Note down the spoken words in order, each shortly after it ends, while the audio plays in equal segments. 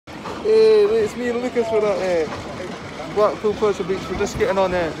Hey, it's me and Lucas for that Blackpool Pleasure Beach. We're just getting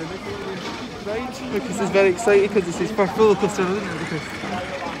on the ride. Lucas is very excited because it's his first roller coaster, isn't it, Lucas?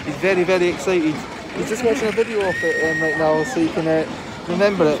 He's very, very excited. He's just watching a video of it right now so you can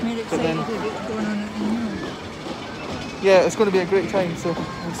remember it. But then, yeah, it's going to be a great time, so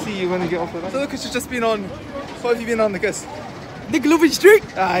we'll see you when we get off the ride. So Lucas has just been on, what have you been on, Lucas? Nickelodeon Street!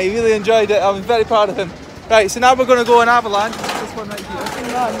 Ah, he really enjoyed it. I was very proud of him. Right, so now we're going to go on Avalanche. This one right here.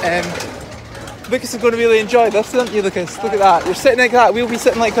 Lucas is going to really enjoy this, aren't you, Lucas? Look at that. You're sitting like that. We'll be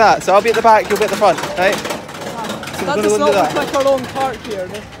sitting like that. So I'll be at the back, you'll be at the front, right? So that does not look like our own park here,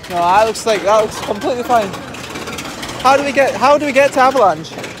 no? No, that looks completely fine. How do we get to Avalanche?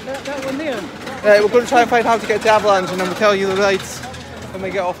 That one there. Right, we're going to try and find how to get to Avalanche, and then we'll tell you the rides when we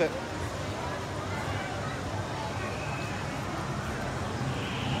get off it.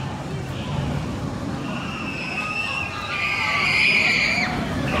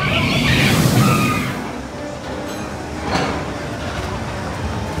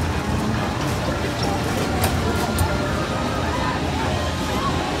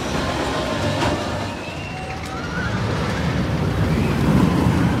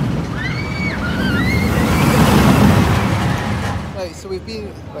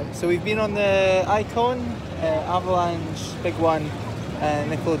 So we've been on the Icon, Avalanche, big one,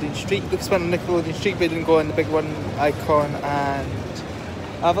 Nickelodeon Street. Lucas went on Nickelodeon Street, but didn't go on the big one, Icon and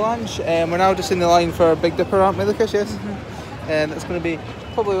Avalanche. We're now just in the line for Big Dipper, aren't we, Lucas? Yes. And it's going to be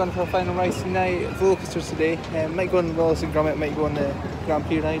probably one of our final rides tonight. The roller coasters today. Might go on the Willis and Gromit, might go on the Grand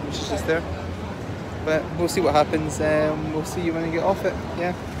Prix ride, which is just there. But we'll see what happens. We'll see you when we get off it.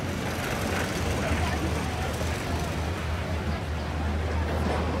 Yeah.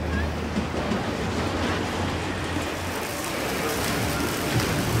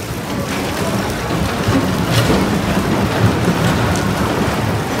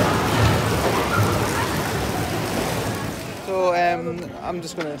 I'm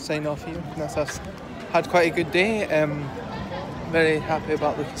just going to sign off here. That's us. Had quite a good day. Very happy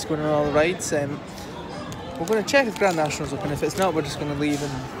about Lucas going on all the rides. We're going to check if Grand National's open. If it's not, we're just going to leave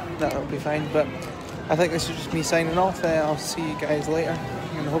and that'll be fine. But I think this is just me signing off. I'll see you guys later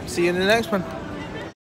and I hope to see you in the next one.